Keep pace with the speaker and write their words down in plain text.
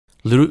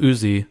Lil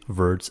Uzi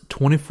Vert's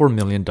 24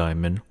 million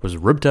diamond was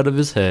ripped out of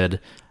his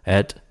head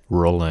at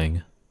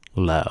Rolling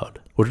Loud,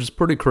 which is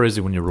pretty crazy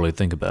when you really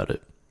think about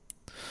it.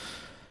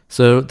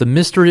 So, the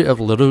mystery of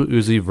Lil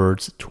Uzi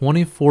Vert's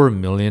 $24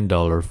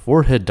 million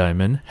forehead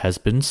diamond has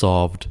been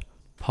solved,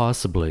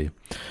 possibly.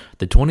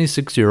 The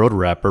 26-year-old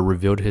rapper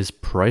revealed his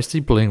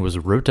pricey bling was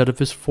ripped out of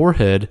his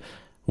forehead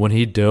when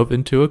he dove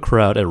into a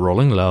crowd at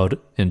Rolling Loud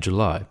in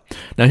July.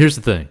 Now, here's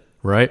the thing,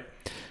 right?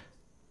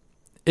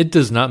 It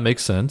does not make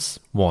sense,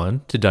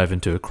 one, to dive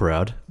into a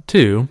crowd.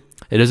 Two,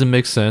 it doesn't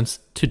make sense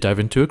to dive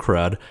into a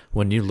crowd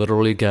when you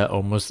literally got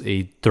almost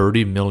a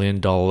 $30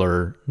 million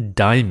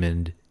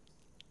diamond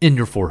in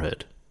your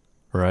forehead,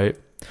 right?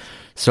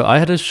 So I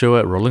had a show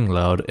at Rolling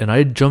Loud, and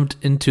I jumped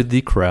into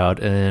the crowd,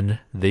 and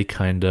they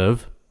kind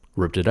of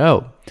ripped it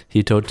out.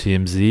 He told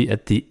TMZ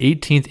at the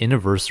 18th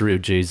anniversary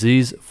of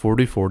Jay-Z's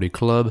 40/40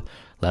 Club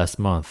last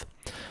month.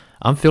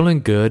 "I'm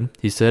feeling good,"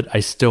 he said. "I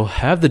still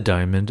have the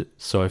diamond,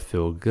 so I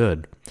feel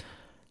good."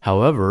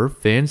 However,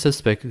 fans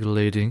have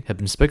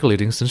been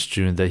speculating since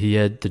June that he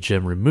had the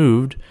gem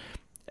removed,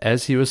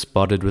 as he was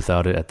spotted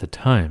without it at the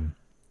time.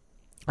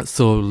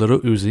 So Lil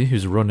Uzi,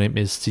 whose real name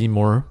is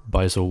Seymour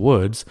Beisel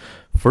Woods,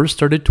 first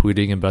started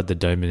tweeting about the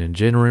diamond in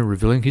January,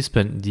 revealing he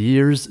spent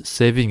years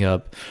saving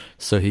up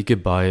so he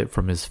could buy it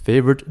from his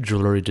favorite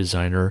jewelry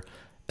designer,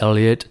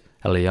 Elliot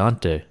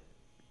Eliante.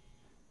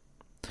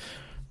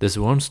 "This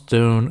one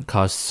stone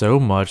cost so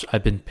much,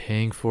 I've been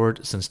paying for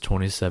it since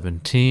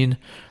 2017.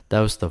 That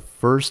was the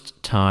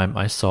first time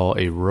I saw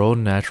a real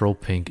natural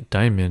pink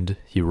diamond,"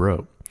 he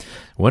wrote.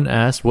 When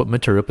asked what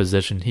material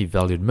possession he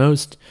valued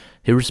most,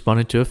 he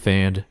responded to a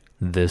fan,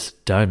 "This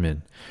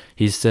diamond."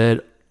 He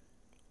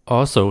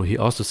also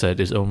said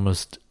it's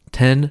almost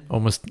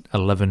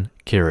 11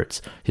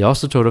 carats. He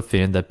also told a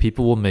fan that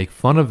people will make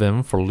fun of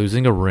him for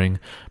losing a ring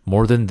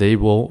more than they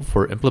will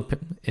for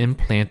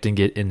implanting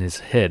it in his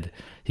head.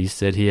 He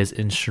said he has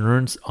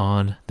insurance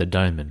on the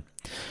diamond.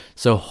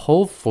 So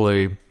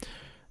hopefully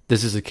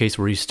this is a case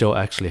where he still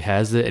actually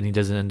has it and he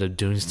doesn't end up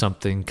doing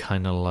something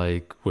kind of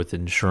like with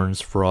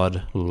insurance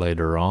fraud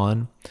later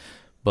on.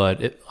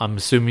 But I'm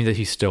assuming that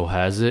he still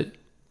has it,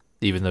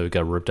 even though it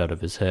got ripped out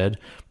of his head.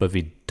 But if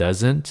he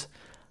doesn't,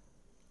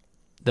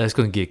 that's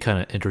going to get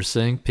kind of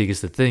interesting, because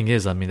the thing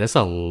is, I mean, that's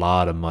a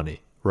lot of money,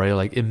 right?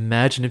 Like,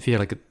 imagine if you had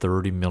like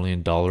 $30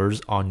 million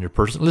on your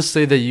person. Let's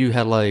say that you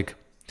had like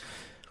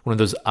one of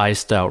those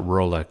iced out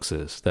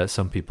Rolexes that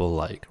some people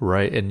like,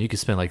 right? And you could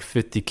spend like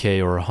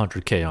 $50K or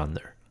 $100K on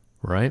there,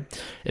 right?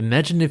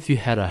 Imagine if you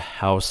had a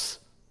house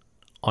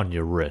on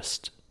your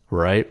wrist,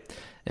 right?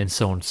 And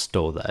someone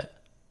stole that.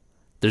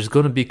 There's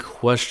going to be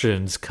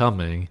questions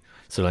coming.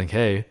 So like,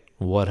 hey,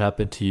 what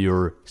happened to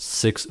your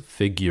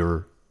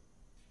 6-figure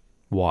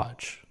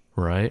watch,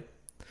 right?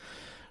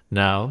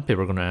 Now,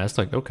 people are going to ask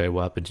like, okay,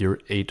 what happened to your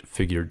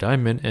 8-figure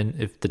diamond? And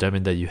if the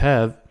diamond that you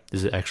have,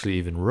 is it actually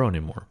even real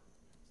anymore?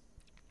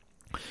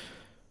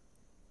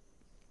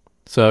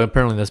 So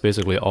apparently that's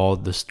basically all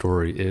the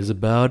story is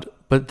about.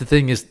 But the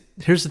thing is,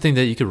 here's the thing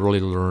that you could really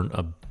learn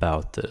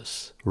about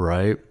this,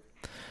 right?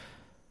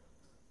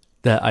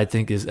 That I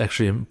think is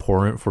actually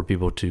important for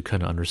people to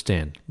kind of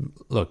understand.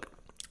 Look,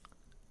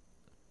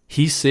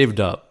 he saved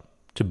up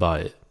to buy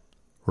it,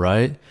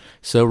 right?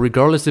 So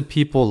regardless if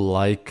people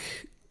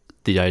like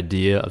the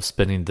idea of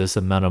spending this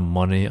amount of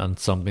money on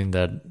something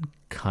that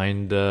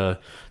kind of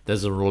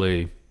doesn't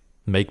really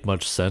make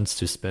much sense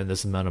to spend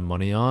this amount of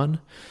money on,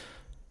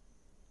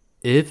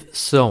 if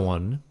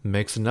someone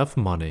makes enough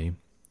money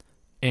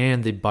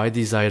and they buy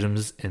these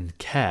items in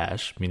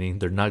cash, meaning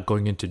they're not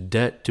going into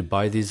debt to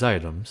buy these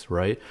items,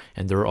 right?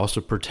 And they're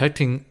also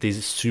protecting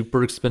these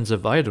super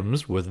expensive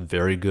items with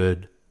very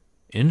good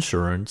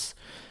insurance,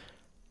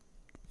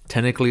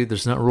 technically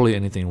there's not really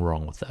anything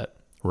wrong with that,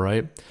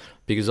 right?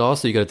 Because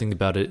also you got to think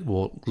about it,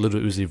 well, Lil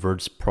Uzi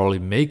Vert's probably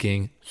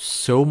making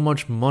so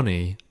much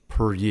money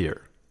per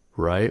year,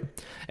 right?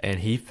 And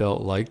he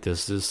felt like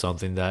this is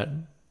something that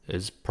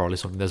is probably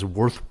something that's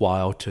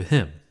worthwhile to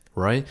him,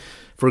 right?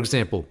 For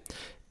example,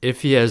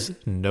 if he has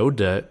no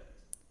debt,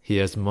 he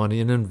has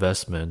money in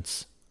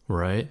investments,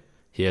 right?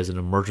 He has an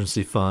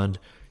emergency fund.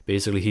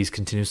 Basically, he's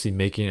continuously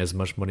making as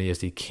much money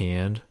as he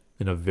can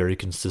in a very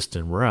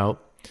consistent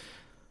route.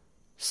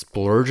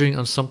 Splurging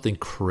on something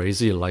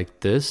crazy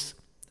like this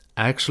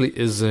actually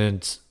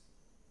isn't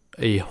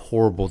a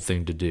horrible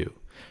thing to do.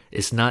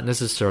 It's not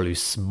necessarily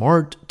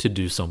smart to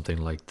do something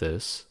like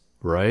this,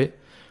 right?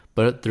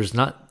 But there's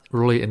not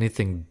really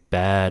anything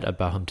bad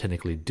about him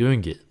technically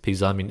doing it.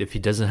 Because, I mean, if he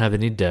doesn't have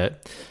any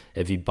debt,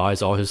 if he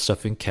buys all his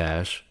stuff in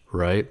cash,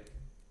 right?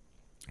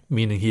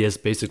 Meaning he has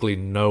basically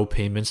no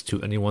payments to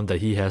anyone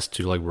that he has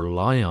to like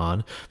rely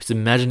on. Just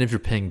imagine if you're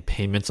paying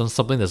payments on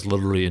something that's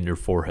literally in your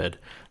forehead.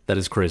 That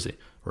is crazy,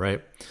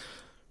 right?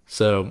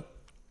 So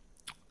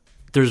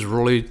there's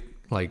really,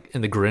 like,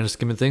 in the grand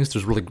scheme of things,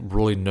 there's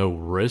really no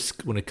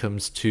risk when it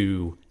comes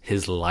to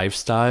his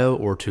lifestyle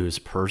or to his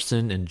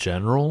person in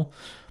general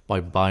by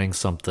buying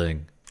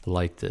something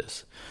like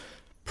this.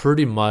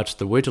 Pretty much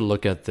the way to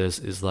look at this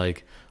is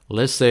like,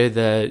 let's say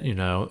that, you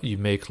know, you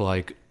make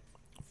like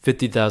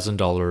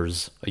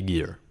 $50,000 a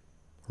year,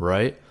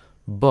 right?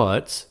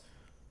 But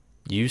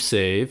you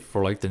save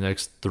for like the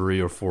next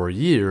 3 or 4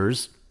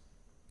 years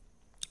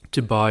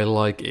to buy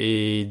like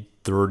a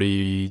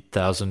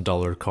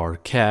 $30,000 car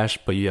cash,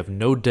 but you have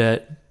no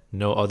debt,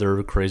 no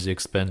other crazy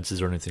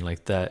expenses or anything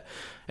like that,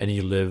 and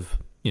you live,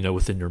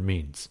 within your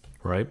means,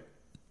 right?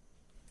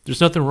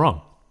 There's nothing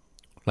wrong.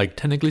 Like,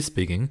 technically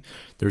speaking,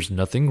 there's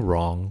nothing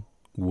wrong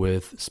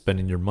with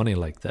spending your money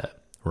like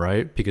that,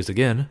 right? Because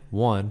again,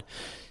 one,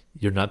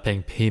 you're not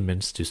paying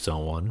payments to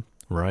someone,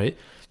 right?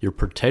 You're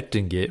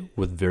protecting it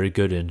with very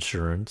good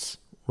insurance,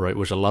 right?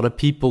 Which a lot of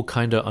people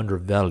kind of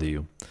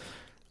undervalue.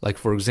 Like,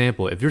 for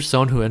example, if you're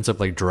someone who ends up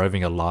like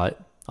driving a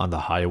lot on the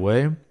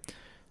highway,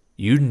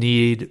 you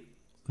need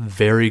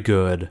very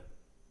good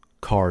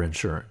car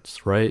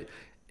insurance, right?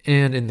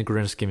 And in the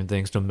grand scheme of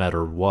things, no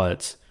matter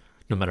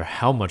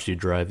how much you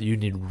drive, you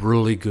need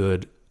really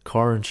good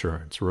car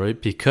insurance, right?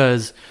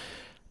 Because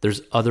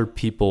there's other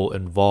people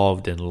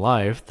involved in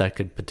life that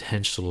could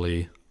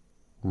potentially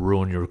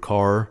ruin your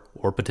car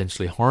or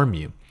potentially harm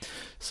you.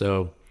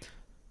 So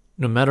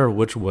no matter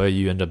which way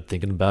you end up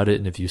thinking about it,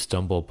 and if you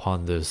stumble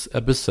upon this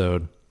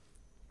episode,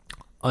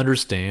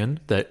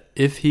 understand that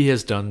if he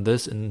has done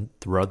this, and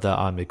throughout that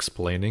I'm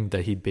explaining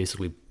that he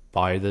basically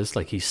buy this,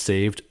 like he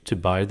saved to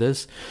buy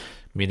this,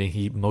 meaning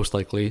he most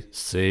likely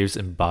saves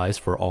and buys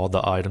for all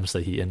the items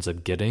that he ends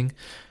up getting,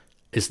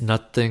 is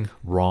nothing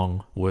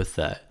wrong with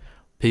that.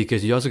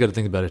 Because you also got to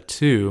think about it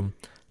too,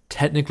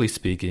 technically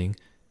speaking,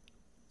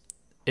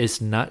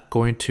 it's not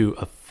going to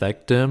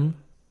affect him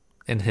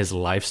in his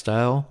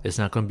lifestyle. It's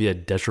not going to be a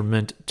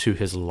detriment to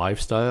his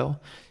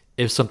lifestyle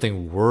if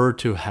something were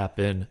to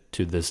happen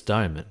to this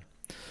diamond.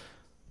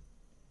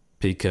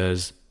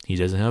 Because he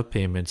doesn't have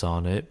payments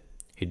on it.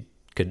 He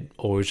could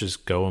always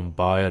just go and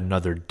buy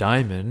another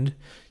diamond.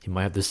 He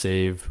might have to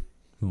save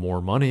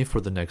more money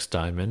for the next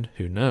diamond.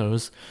 Who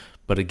knows?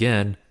 But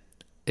again,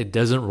 it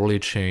doesn't really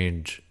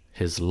change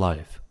his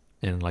life.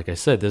 And like I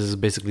said, this is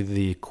basically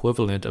the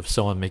equivalent of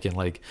someone making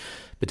like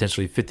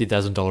potentially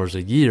 $50,000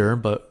 a year,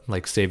 but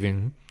like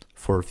saving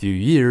for a few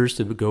years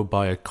to go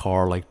buy a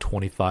car like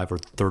 $25,000 or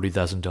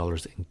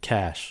 $30,000 in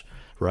cash,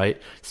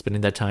 right?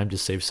 Spending that time to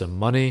save some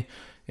money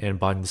and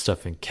buying the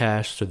stuff in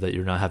cash so that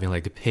you're not having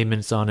like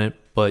payments on it,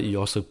 but you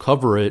also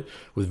cover it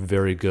with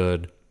very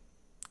good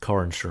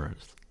car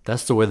insurance.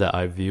 That's the way that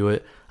I view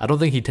it. I don't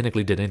think he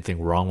technically did anything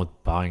wrong with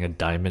buying a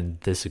diamond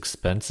this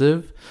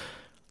expensive.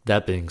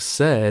 That being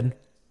said,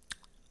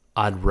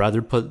 I'd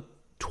rather put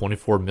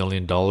 $24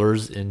 million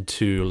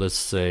into, let's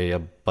say, a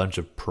bunch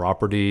of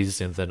properties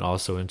and then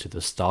also into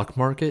the stock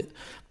market,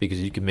 because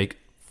you can make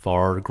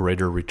far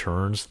greater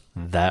returns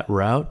that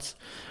route.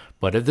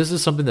 But if this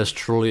is something that's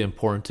truly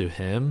important to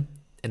him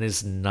and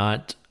is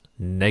not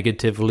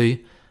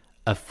negatively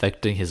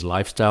affecting his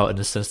lifestyle, in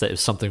the sense that if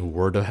something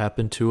were to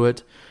happen to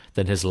it,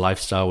 then his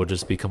lifestyle would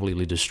just be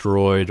completely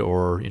destroyed,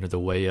 or the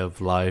way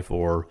of life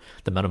or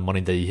the amount of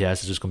money that he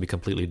has is just going to be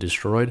completely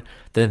destroyed,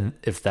 then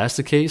if that's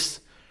the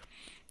case,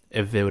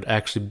 if it would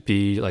actually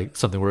be like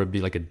something where it would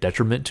be like a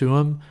detriment to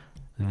him,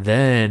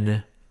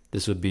 then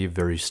this would be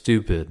very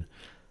stupid.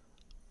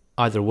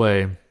 Either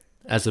way,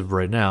 as of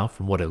right now,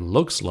 from what it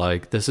looks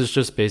like, this is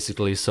just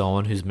basically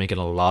someone who's making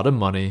a lot of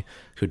money,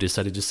 who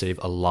decided to save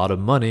a lot of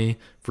money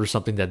for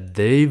something that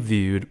they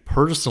viewed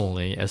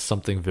personally as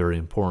something very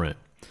important.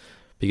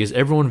 Because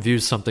everyone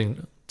views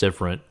something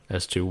different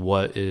as to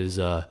what is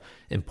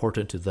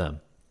important to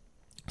them.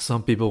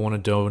 Some people want to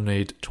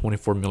donate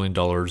 $24 million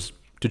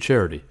to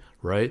charity,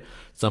 right?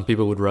 Some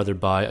people would rather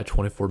buy a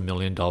 $24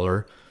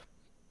 million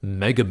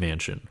mega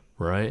mansion,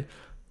 right?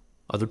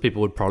 Other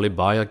people would probably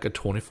buy like a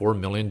 $24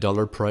 million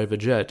private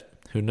jet.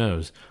 Who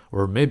knows?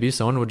 Or maybe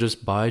someone would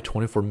just buy use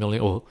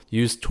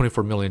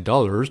 $24 million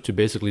to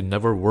basically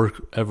never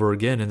work ever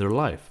again in their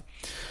life.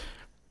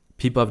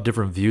 People have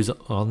different views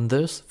on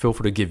this. Feel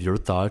free to give your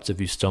thoughts if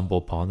you stumble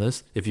upon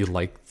this. If you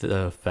like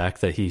the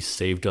fact that he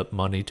saved up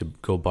money to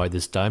go buy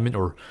this diamond,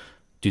 or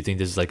do you think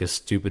this is like a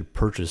stupid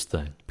purchase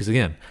thing? Because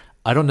again,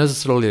 I don't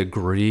necessarily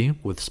agree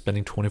with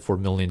spending $24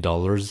 million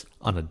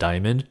on a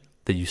diamond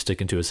that you stick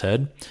into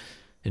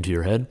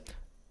your head.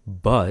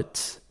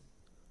 But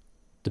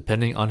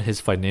depending on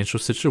his financial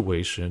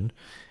situation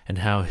and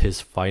how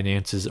his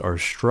finances are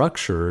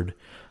structured,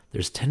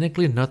 there's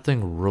technically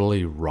nothing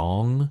really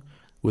wrong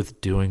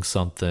with doing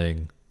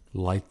something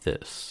like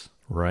this,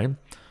 right?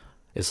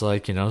 It's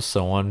like,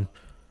 someone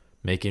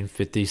making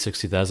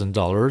 $50,000,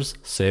 $60,000,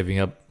 saving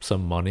up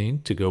some money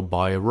to go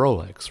buy a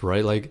Rolex,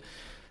 right? Like,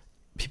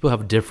 people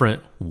have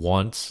different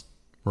wants,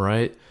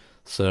 right?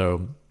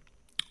 So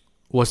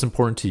what's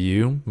important to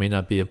you may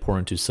not be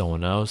important to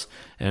someone else,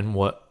 and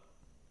what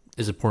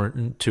is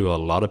important to a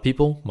lot of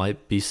people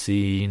might be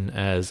seen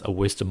as a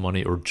waste of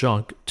money or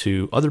junk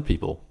to other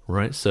people,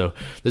 right? So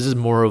this is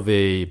more of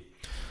a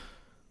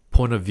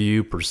point of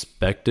view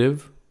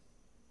perspective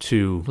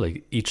to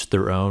like each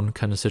their own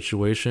kind of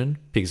situation,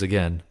 because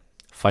again,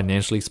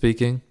 financially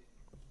speaking,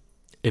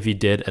 if he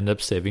did end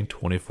up saving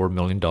 $24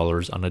 million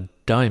on a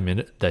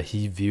diamond that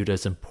he viewed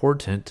as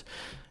important,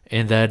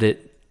 and that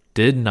it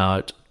did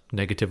not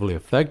negatively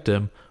affect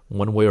them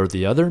one way or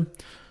the other,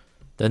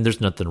 then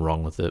there's nothing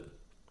wrong with it.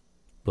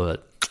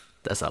 But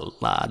that's a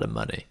lot of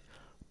money.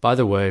 By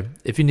the way,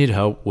 if you need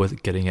help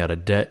with getting out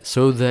of debt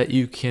so that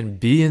you can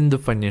be in the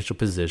financial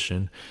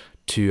position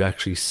to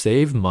actually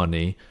save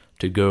money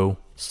to go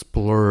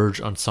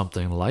splurge on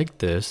something like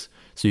this,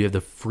 so you have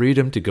the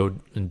freedom to go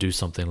and do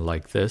something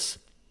like this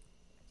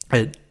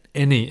at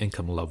any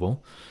income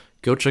level,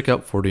 go check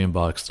out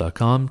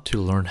 40inbox.com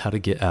to learn how to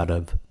get out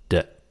of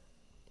debt.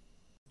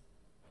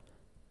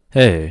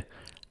 Hey,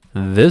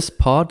 this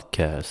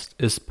podcast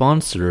is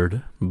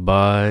sponsored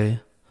by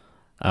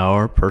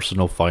our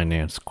personal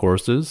finance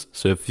courses.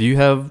 So if you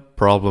have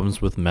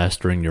problems with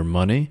mastering your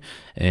money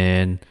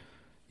and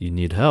you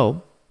need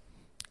help,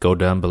 go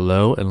down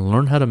below and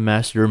learn how to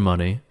master your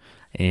money.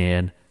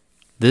 And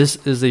this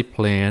is a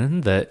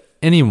plan that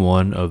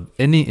anyone of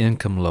any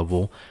income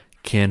level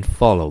can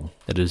follow.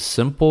 It is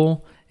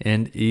simple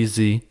and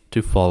easy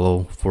to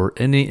follow for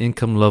any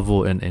income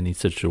level and any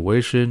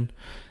situation,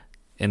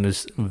 and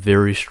is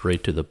very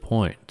straight to the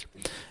point.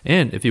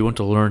 And if you want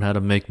to learn how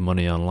to make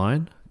money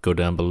online, go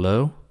down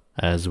below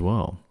as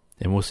well.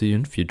 And we'll see you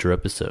in future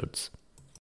episodes.